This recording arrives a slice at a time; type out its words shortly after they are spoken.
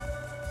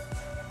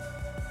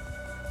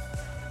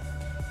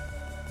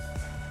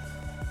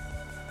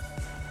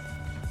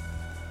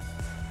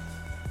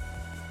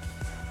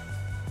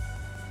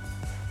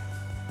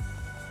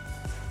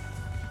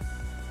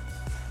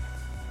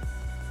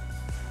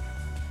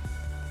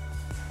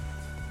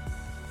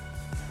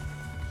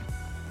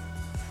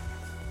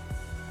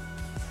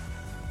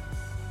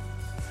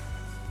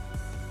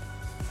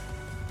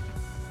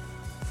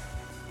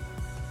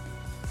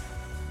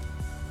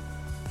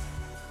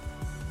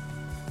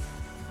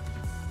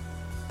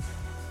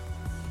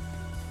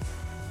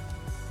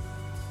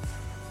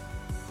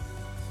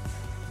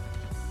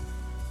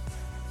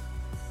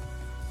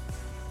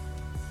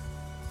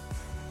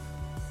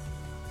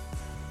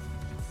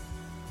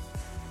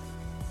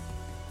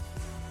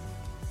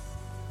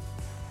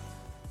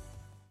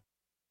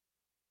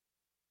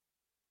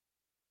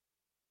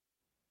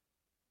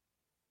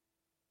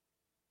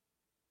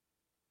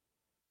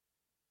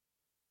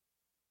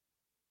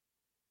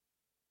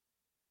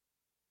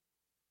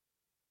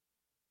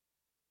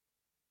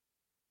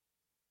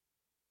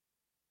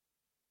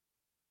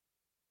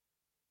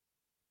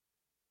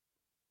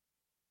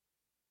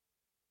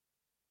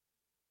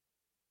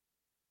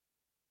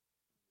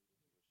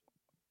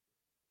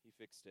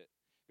fixed it.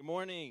 Good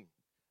morning.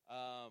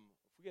 If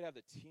we could have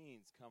the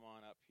teens come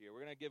on up here. We're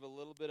going to give a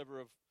little bit of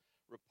a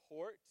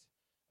report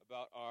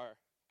about our,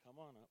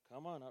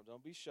 come on up,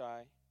 don't be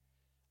shy.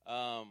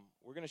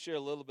 We're going to share a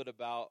little bit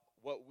about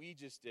what we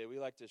just did. We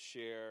like to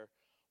share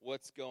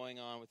what's going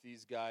on with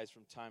these guys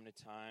from time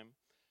to time.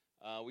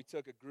 We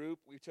took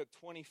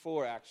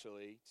 24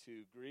 actually,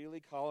 to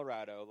Greeley,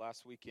 Colorado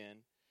last weekend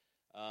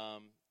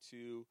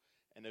to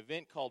an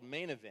event called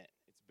Main Event.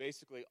 It's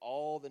basically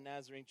all the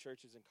Nazarene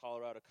churches in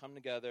Colorado come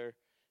together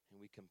and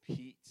we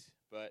compete,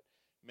 but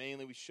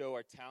mainly we show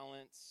our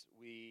talents,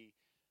 we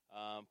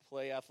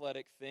play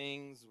athletic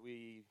things,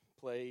 we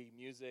play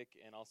music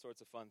and all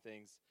sorts of fun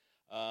things.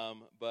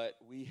 But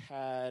we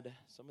had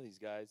some of these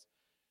guys.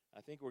 I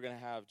think we're going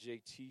to have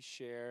JT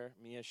share,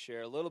 Mia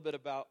share a little bit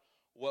about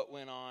what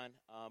went on.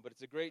 But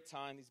it's a great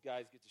time. These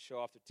guys get to show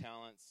off their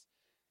talents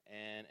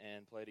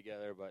and play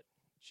together. But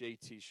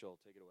JT Scholl,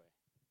 take it away.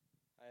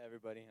 Hi,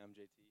 everybody. I'm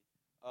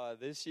JT.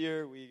 This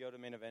year, we go to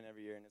Main Event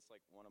every year, and it's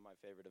like one of my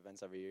favorite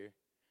events every year.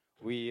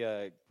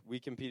 We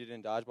competed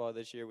in dodgeball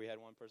this year. We had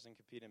one person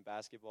compete in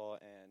basketball,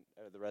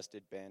 and the rest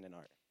did band and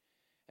art.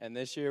 And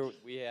this year,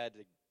 we had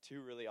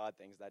two really odd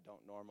things that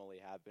don't normally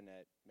happen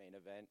at Main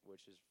Event,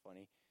 which is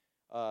funny.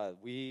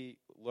 We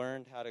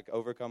learned how to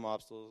overcome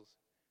obstacles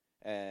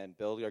and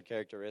build our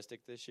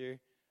characteristic this year.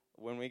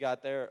 When we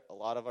got there, a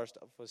lot of our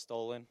stuff was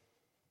stolen,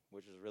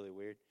 which is really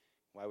weird.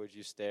 Why would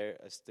you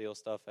steal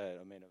stuff at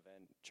a Main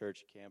Event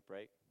church camp,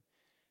 right?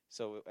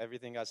 So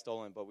everything got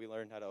stolen, but we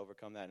learned how to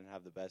overcome that and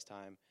have the best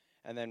time.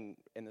 And then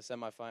in the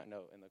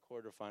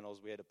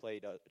quarterfinals, we had to play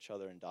each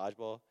other in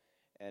dodgeball,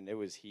 and it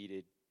was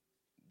heated.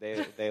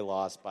 They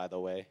lost, by the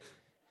way.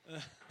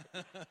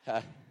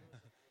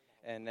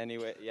 And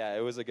anyway, yeah,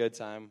 it was a good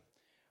time.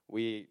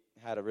 We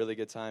had a really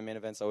good time. Main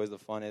Event's always the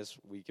funnest.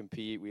 We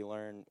compete, we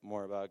learn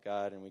more about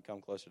God, and we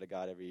come closer to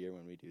God every year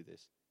when we do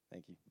this.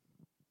 Thank you.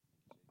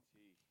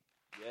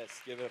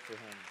 Yes, give it up for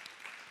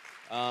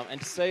him.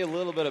 And to say a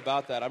little bit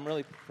about that, I'm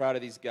really proud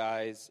of these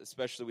guys,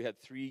 especially we had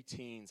 3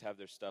 teens have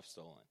their stuff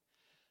stolen.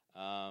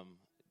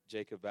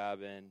 Jacob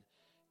Babin,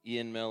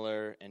 Ian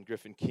Miller, and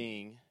Griffin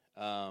King.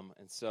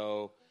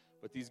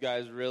 But these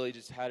guys really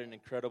just had an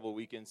incredible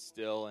weekend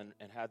still and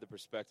had the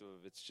perspective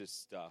of it's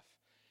just stuff.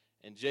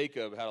 And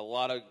Jacob had a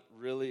lot of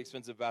really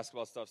expensive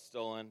basketball stuff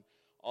stolen.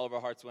 All of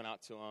our hearts went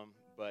out to him,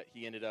 but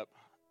he ended up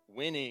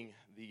winning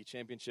the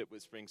championship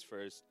with Springs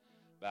First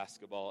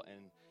basketball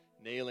and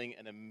nailing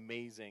an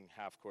amazing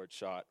half-court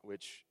shot,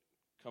 which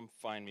come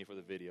find me for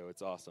the video.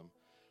 It's awesome.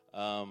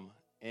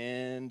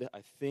 And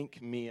I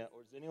think Mia,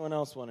 or is anyone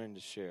else wanting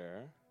to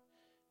share?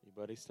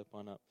 Anybody step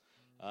on up?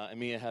 And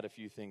Mia had a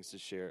few things to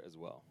share as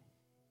well.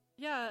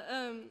 Yeah,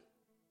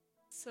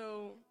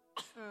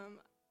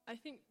 I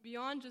think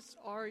beyond just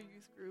our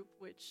youth group,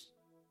 which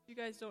if you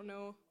guys don't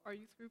know, our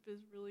youth group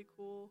is really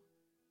cool.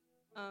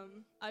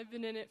 I've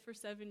been in it for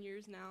 7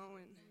 years now,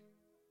 and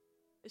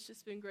it's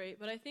just been great.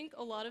 But I think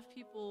a lot of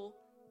people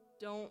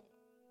don't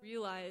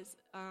realize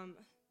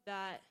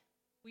that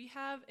we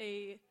have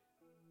a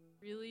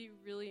really,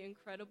 really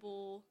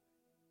incredible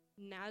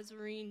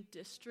Nazarene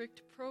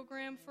district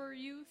program for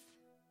youth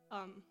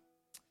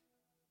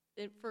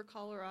for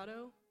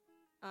Colorado.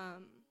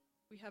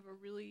 We have a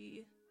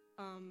really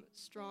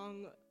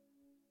strong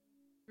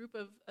group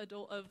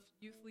of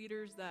youth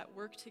leaders that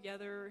work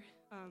together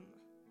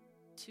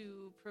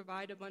to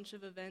provide a bunch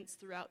of events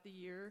throughout the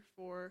year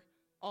for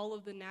all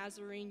of the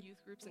Nazarene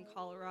youth groups in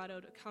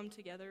Colorado to come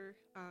together.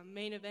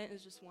 Main Event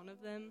is just one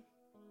of them.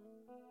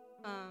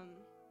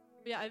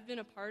 I've been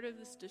a part of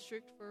this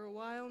district for a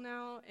while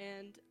now,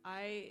 and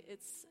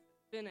it's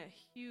been a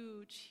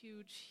huge,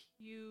 huge,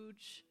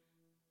 huge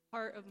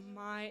part of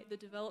the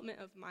development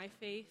of my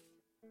faith,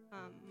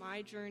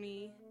 my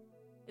journey.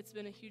 It's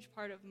been a huge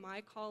part of my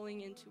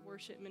calling into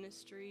worship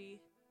ministry,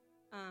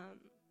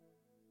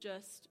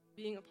 just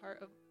being a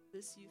part of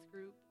this youth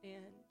group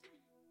and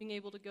being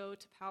able to go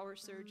to Power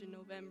Surge in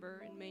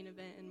November and Main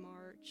Event in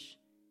March.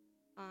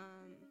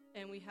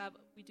 And we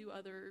do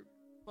other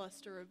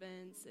cluster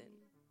events, and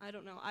I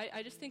don't know.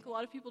 I just think a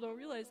lot of people don't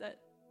realize that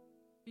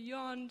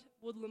beyond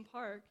Woodland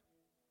Park,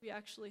 we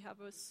actually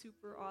have a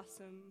super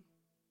awesome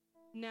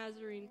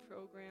Nazarene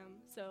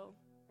program. So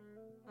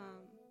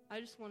I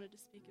just wanted to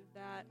speak of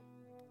that.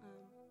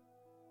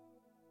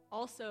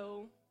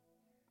 Also,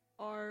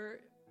 our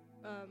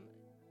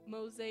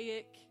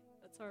Mosaic,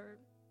 that's our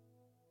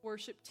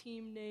worship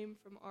team name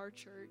from our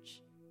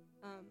church,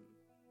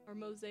 our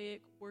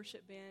Mosaic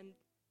worship band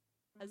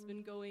has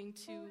been going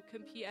to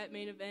compete at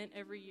Main Event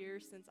every year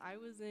since I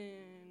was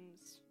in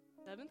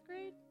 7th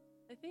grade,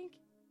 I think.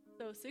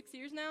 So 6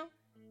 years now,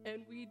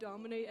 and we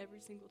dominate every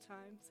single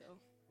time, so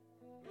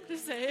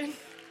just saying.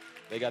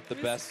 They got the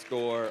best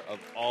score of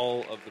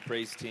all of the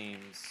praise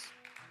teams.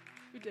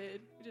 We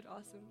did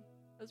awesome.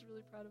 I was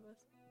really proud of us.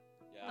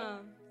 Yeah,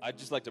 I'd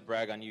just like to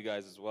brag on you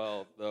guys as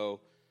well,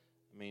 though.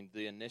 I mean,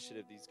 the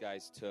initiative these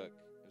guys took,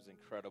 it was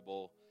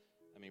incredible.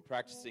 I mean,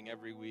 practicing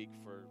every week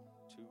for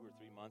 2 or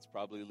 3 months,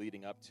 probably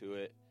leading up to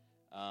it,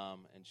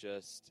 and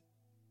just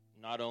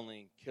not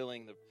only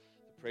killing the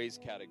praise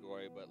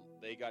category, but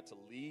they got to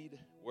lead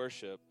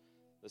worship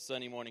the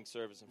Sunday morning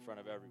service in front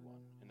of everyone.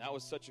 And that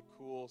was such a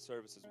cool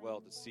service as well,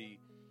 to see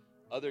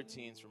other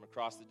teens from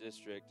across the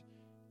district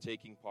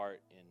taking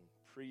part in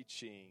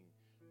preaching,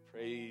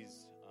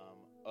 praise,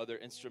 other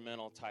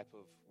instrumental type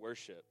of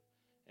worship.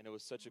 And it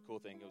was such a cool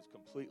thing. It was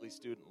completely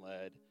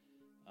student-led.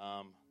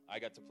 I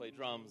got to play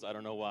drums. I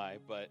don't know why,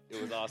 but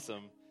it was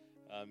awesome.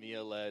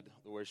 Mia led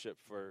the worship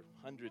for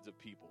hundreds of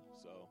people.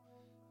 So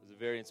it was a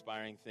very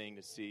inspiring thing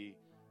to see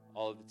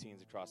all of the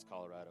teens across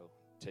Colorado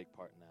take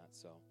part in that.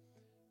 So,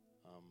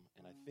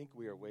 and I think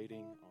we are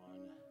waiting on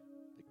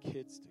the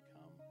kids to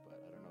come,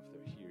 but I don't know if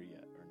they're here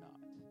yet or not.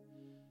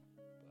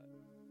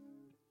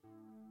 But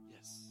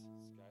yes,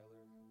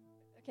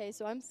 Skylar. Okay,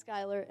 so I'm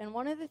Skylar, and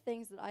one of the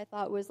things that I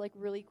thought was like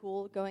really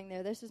cool going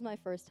there, this was my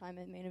first time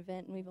at Main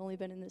Event, and we've only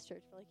been in this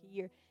church for like a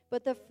year,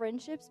 but the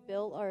friendships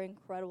built are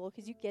incredible,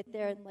 because you get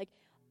there and like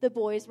the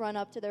boys run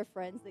up to their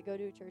friends that go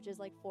to churches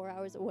like 4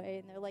 hours away,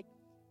 and they're like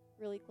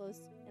really close,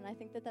 and I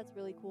think that that's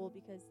really cool,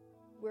 because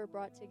we're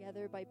brought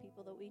together by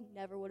people that we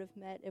never would have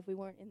met if we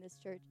weren't in this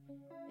church,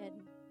 and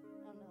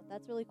I don't know,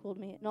 that's really cool to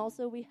me. And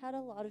also we had a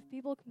lot of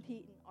people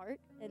compete in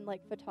art and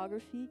like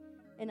photography,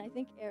 and I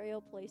think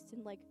Ariel placed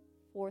in like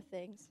 4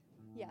 things.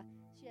 Yeah,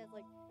 she has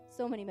like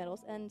so many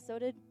medals, and so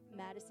did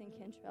Madison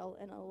Cantrell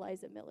and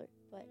Eliza Miller,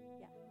 but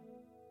yeah.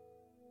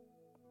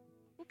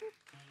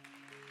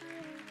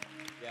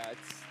 Yeah,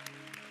 it's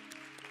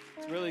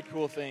a really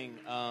cool thing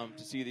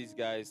to see these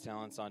guys'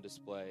 talents on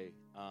display,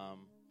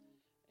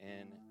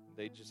 and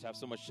they just have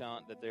so much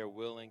talent that they're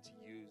willing to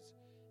use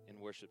in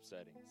worship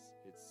settings.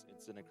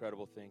 It's an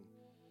incredible thing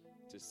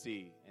to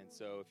see. And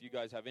so if you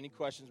guys have any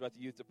questions about the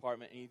youth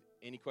department,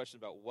 any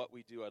questions about what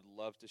we do, I'd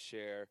love to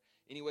share.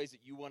 Any ways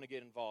that you want to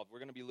get involved. We're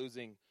going to be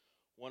losing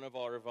one of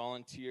our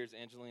volunteers,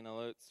 Angelina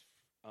Lutz.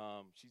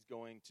 She's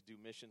going to do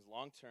missions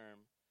long-term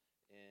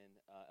in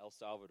El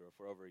Salvador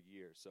for over a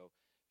year. So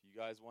if you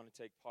guys want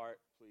to take part,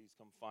 please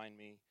come find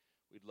me.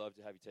 We'd love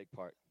to have you take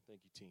part.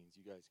 Thank you, teens.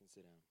 You guys can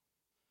sit down.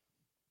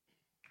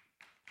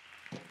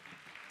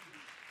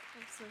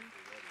 Awesome.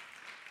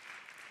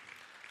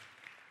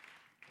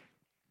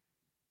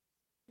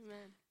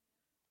 Amen.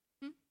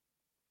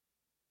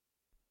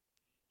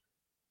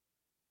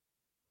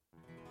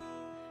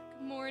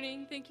 Good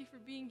morning. Thank you for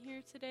being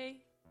here today.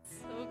 It's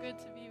so good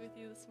to be with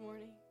you this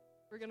morning.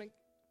 We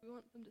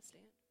want them to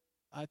stand.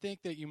 I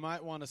think that you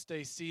might want to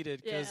stay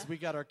seated, because we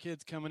got our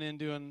kids coming in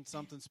doing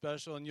something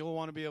special, and you'll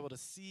want to be able to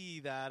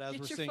see that as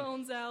we're singing. Get your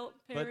phones out,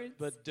 parents.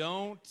 But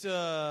don't.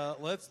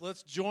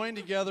 Let's join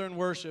together in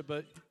worship,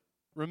 but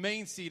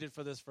remain seated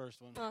for this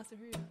first one. Awesome.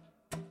 Here you go.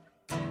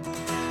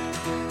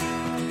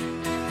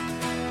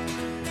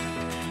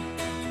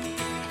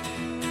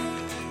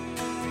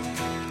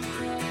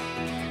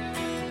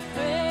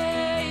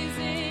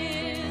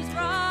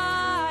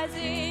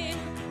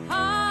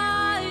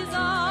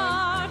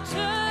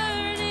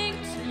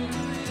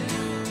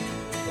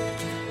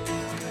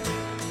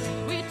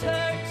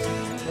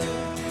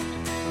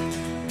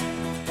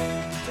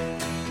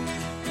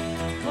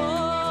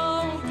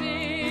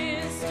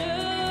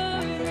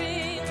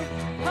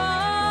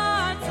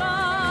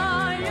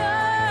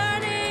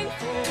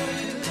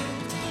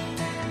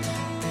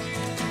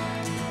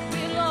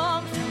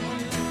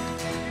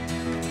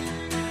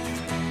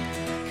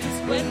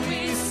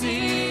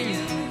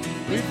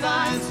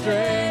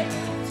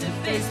 Strength to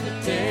face the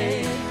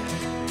day.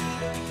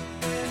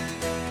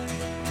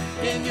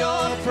 In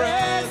your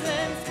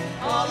presence,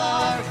 all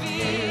our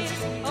fears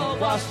are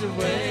washed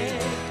away,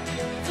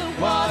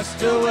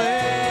 washed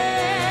away.